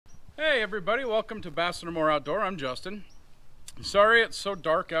Hey everybody, welcome to bassinNmore Outdoor. I'm Justin. Sorry it's so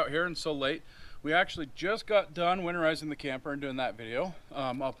dark out here and so late. We actually just got done winterizing the camper and doing that video.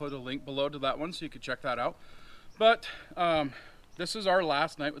 I'll put a link below to that one so you can check that out. But this is our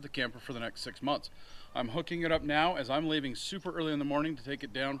last night with the camper for the next 6 months. I'm hooking it up now as I'm leaving super early in the morning to take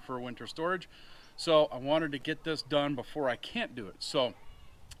it down for winter storage. So I wanted to get this done before I can't do it. So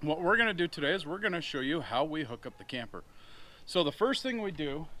what we're going to do today is we're going to show you how we hook up the camper. So the first thing we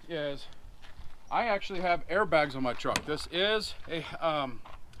do is I actually have airbags on my truck. This is a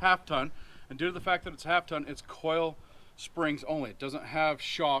half ton, and due to the fact that it's half ton, it's coil springs only. It doesn't have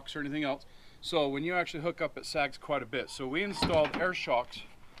shocks or anything else. So when you actually hook up, it sags quite a bit. So we installed air shocks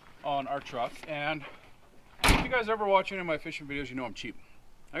on our truck, and if you guys ever watch any of my fishing videos, you know I'm cheap.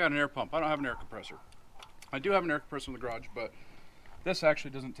 I got an air pump. I don't have an air compressor. I do have an air compressor in the garage, but this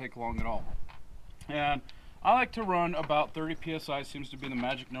actually doesn't take long at all. And I like to run about 30 psi, seems to be the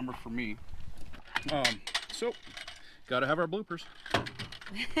magic number for me. So, gotta have our bloopers.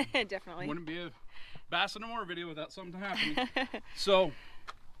 Definitely. Wouldn't be a bassinNmore video without something happening. So,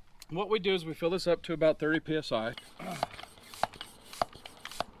 what we do is we fill this up to about 30 psi.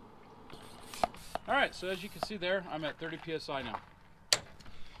 Alright, so as you can see there, I'm at 30 psi now.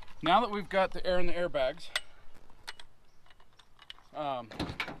 Now that we've got the air in the airbags,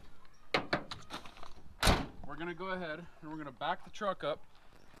 we're going to go ahead and we're going to back the truck up,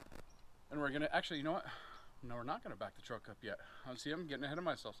 and we're going to, actually, you know what? No, we're not going to back the truck up yet. See, I'm getting ahead of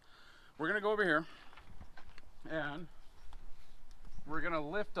myself. We're going to go over here and we're going to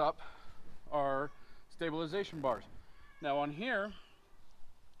lift up our stabilization bars. Now on here,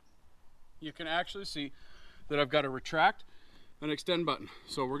 you can actually see that I've got a retract and extend button.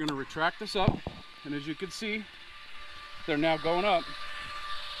 So we're going to retract this up, and as you can see, they're now going up.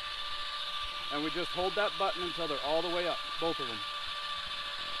 And we just hold that button until they're all the way up, both of them.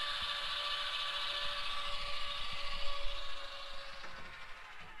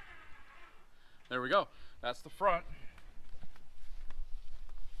 There we go. That's the front.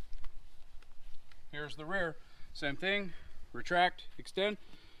 Here's the rear. Same thing. Retract, extend.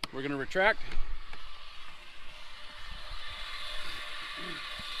 We're going to retract.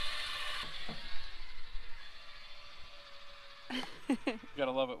 You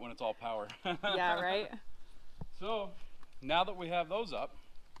gotta love it when it's all power. Yeah, right? So now that we have those up,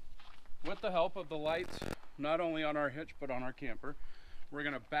 with the help of the lights, not only on our hitch but on our camper, we're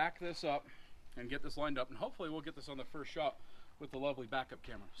gonna back this up and get this lined up, and hopefully we'll get this on the first shot with the lovely backup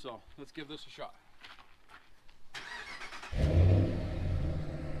camera. So let's give this a shot.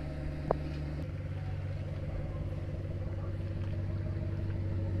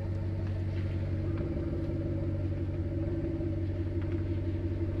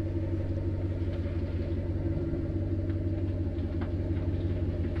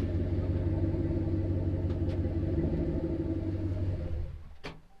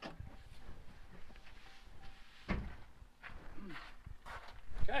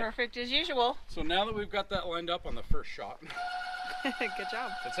 Perfect as usual. So now that we've got that lined up on the first shot, good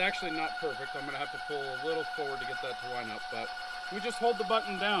job. it's actually not perfect. I'm going to have to pull a little forward to get that to line up, but we just hold the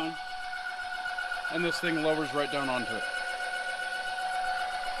button down and this thing lowers right down onto it.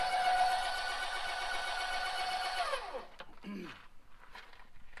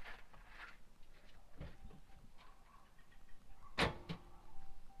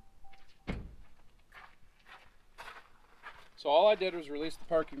 So all I did was release the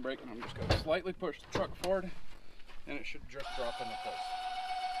parking brake, and I'm just going to slightly push the truck forward, and it should just drop into place.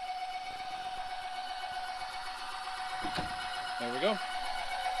 There we go.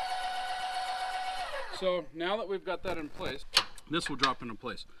 So now that we've got that in place, this will drop into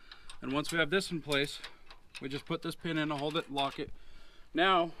place. And once we have this in place, we just put this pin in to hold it, lock it.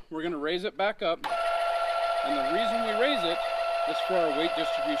 Now we're going to raise it back up, and the reason we raise it is for our weight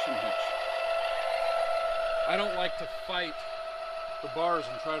distribution hitch. I don't like to fight the bars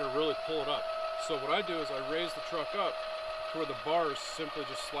and try to really pull it up. So what I do is I raise the truck up to where the bars simply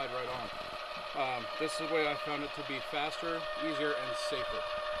just slide right on. This is the way I found it to be faster, easier, and safer.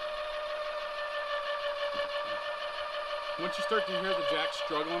 Once you start to hear the jack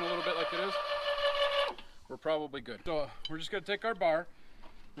struggling a little bit like it is, we're probably good. So we're just going to take our bar,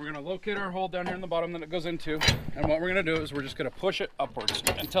 we're going to locate our hole down here in the bottom that it goes into, and what we're going to do is we're just going to push it upwards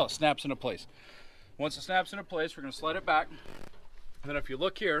until it snaps into place. Once it snaps into place, we're going to slide it back. And then if you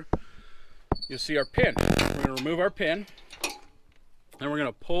look here, you'll see our pin. We're going to remove our pin, and we're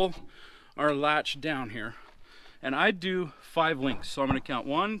going to pull our latch down here. And I do 5 links. So I'm going to count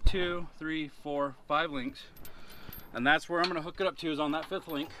 1, 2, 3, 4, 5 links. And that's where I'm going to hook it up to, is on that 5th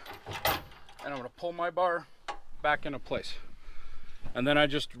link. And I'm going to pull my bar back into place. And then I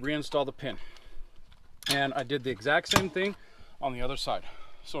just reinstall the pin. And I did the exact same thing on the other side.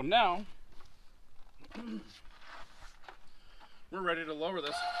 So now we're ready to lower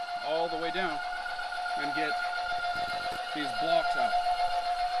this all the way down and get these blocks out.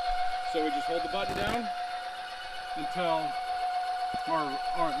 So we just hold the button down until our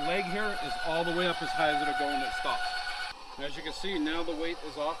leg here is all the way up as high as it'll go and it stops. And as you can see, now the weight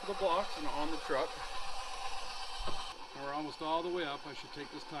is off of the blocks and on the truck. We're almost all the way up. I should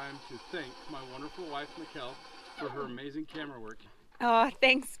take this time to thank my wonderful wife, Mikkel, for her amazing camera work. Oh,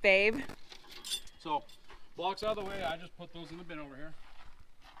 thanks, babe. So, blocks out of the way, I just put those in the bin over here.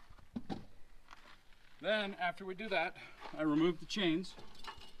 Then, after we do that, I remove the chains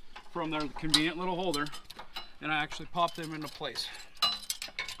from their convenient little holder, and I actually pop them into place.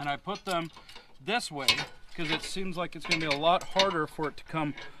 And I put them this way, because it seems like it's going to be a lot harder for it to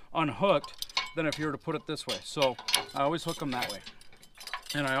come unhooked than if you were to put it this way. So I always hook them that way.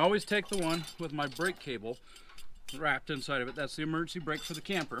 And I always take the one with my brake cable wrapped inside of it. That's the emergency brake for the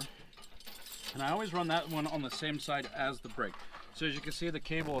camper. And I always run that one on the same side as the brake. So as you can see, the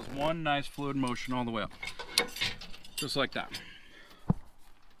cable is one nice fluid motion all the way up. Just like that.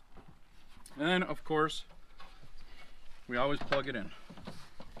 And then, of course, we always plug it in.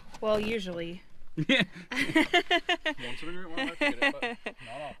 Well, usually. Once in a great while I forget it, but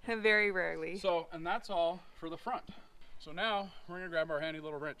not often. Very rarely. So, and that's all for the front. So now we're gonna grab our handy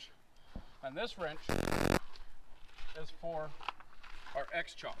little wrench. And this wrench is for our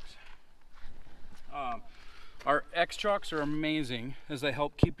X-chocks. Our X-chocks are amazing as they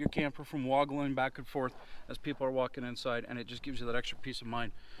help keep your camper from woggling back and forth as people are walking inside, and it just gives you that extra peace of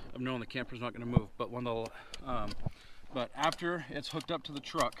mind of knowing the camper's not gonna move. But after it's hooked up to the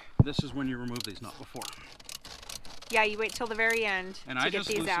truck, this is when you remove these, not before. Yeah, you wait till the very end and to I get just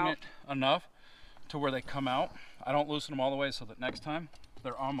these loosen out. it enough to where they come out. I don't loosen them all the way so that next time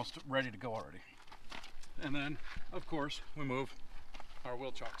they're almost ready to go already. And then, of course, we move our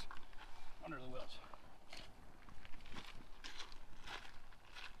wheel chocks under the wheels.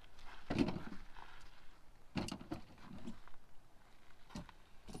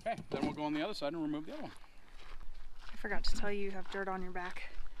 Okay, then we'll go on the other side and remove the other one. I forgot to tell you, you have dirt on your back.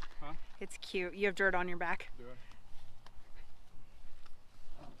 Huh? It's cute. You have dirt on your back. Do it.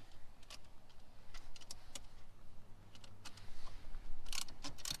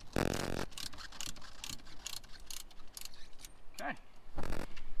 Okay.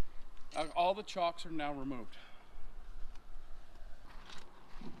 All the chocks are now removed.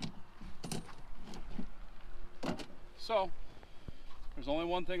 So, there's only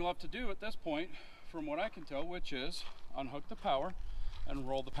one thing left to do at this point, from what I can tell, which is unhook the power and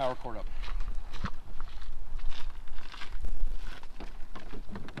roll the power cord up.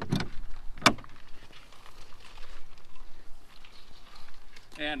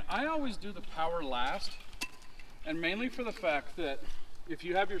 And I always do the power last, and mainly for the fact that if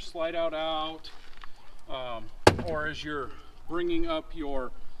you have your slide out, or as you're bringing up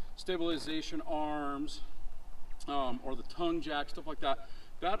your stabilization arms, or the tongue jack, stuff like that,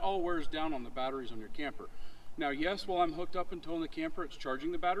 that all wears down on the batteries on your camper. Now, yes, while I'm hooked up and towing the camper, it's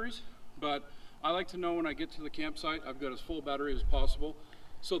charging the batteries, but I like to know when I get to the campsite, I've got as full battery as possible,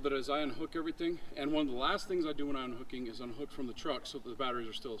 so that as I unhook everything, and one of the last things I do when I'm unhooking is unhook from the truck so that the batteries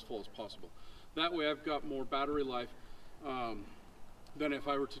are still as full as possible. That way I've got more battery life than if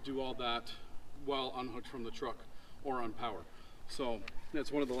I were to do all that while unhooked from the truck or on power. So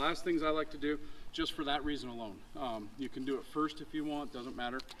that's one of the last things I like to do, just for that reason alone. You can do it first if you want, doesn't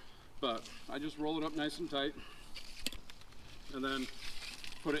matter. But I just roll it up nice and tight and then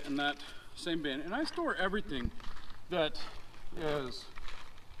put it in that same bin. And I store everything that is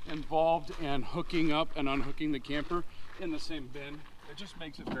involved in hooking up and unhooking the camper in the same bin. It just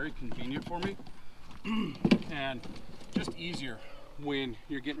makes it very convenient for me and just easier when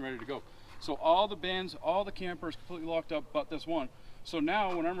you're getting ready to go. So all the bins, all the camper is completely locked up but this one. So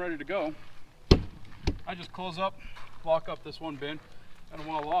now when I'm ready to go, I just close up, lock up this one bin, and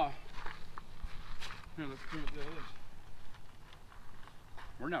voila. Here, let's see what that is.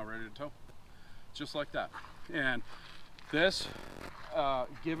 We're now ready to tow. Just like that. And this,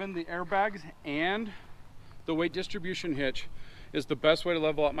 given the airbags and the weight distribution hitch, is the best way to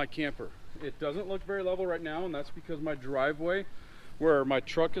level out my camper. It doesn't look very level right now, and that's because my driveway where my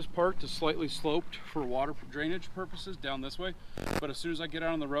truck is parked is slightly sloped for water drainage purposes down this way. But as soon as I get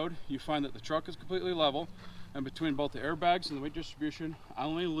out on the road, you find that the truck is completely level, and between both the airbags and the weight distribution, I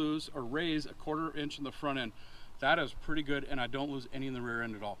only lose or raise a 1/4 inch in the front end. That is pretty good, and I don't lose any in the rear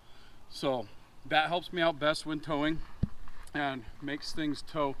end at all. So that helps me out best when towing and makes things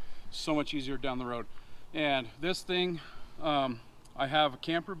tow so much easier down the road. And this thing I have a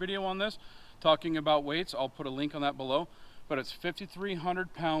camper video on this talking about weights. I'll put a link on that below, but it's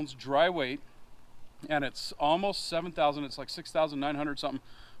 5,300 pounds dry weight, and it's almost 7,000. It's like 6,900 something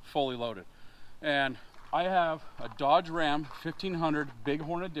fully loaded. And I have a Dodge Ram 1500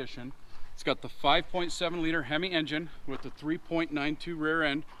 Bighorn Edition. It's got the 5.7 liter Hemi engine with the 3.92 rear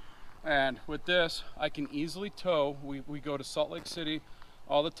end. And with this, I can easily tow. We go to Salt Lake City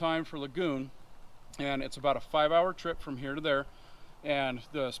all the time for Lagoon, and it's about a 5-hour trip from here to there. And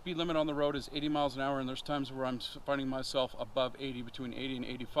the speed limit on the road is 80 miles an hour, and there's times where I'm finding myself above 80, between 80 and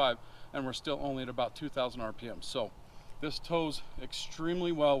 85, and we're still only at about 2,000 RPM. So this tows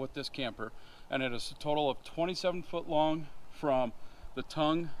extremely well with this camper, and it is a total of 27 foot long from the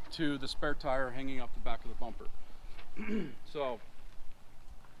tongue to the spare tire hanging off the back of the bumper. So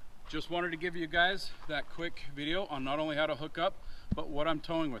just wanted to give you guys that quick video on not only how to hook up, but what I'm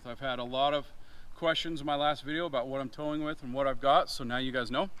towing with. I've had a lot of questions in my last video about what I'm towing with and what I've got, so now you guys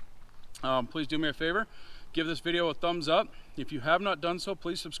know. Please do me a favor, give this video a thumbs up. If you have not done so,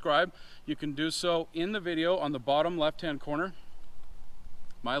 please subscribe. You can do so in the video on the bottom left hand corner.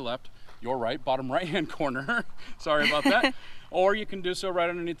 My left, your right, bottom right hand corner. Sorry about that. Or you can do so right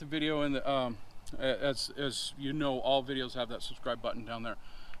underneath the video, and as you know, all videos have that subscribe button down there.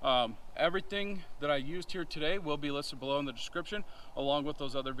 Everything that I used here today will be listed below in the description, along with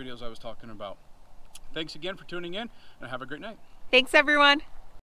those other videos I was talking about. Thanks again for tuning in, and have a great night. Thanks, everyone.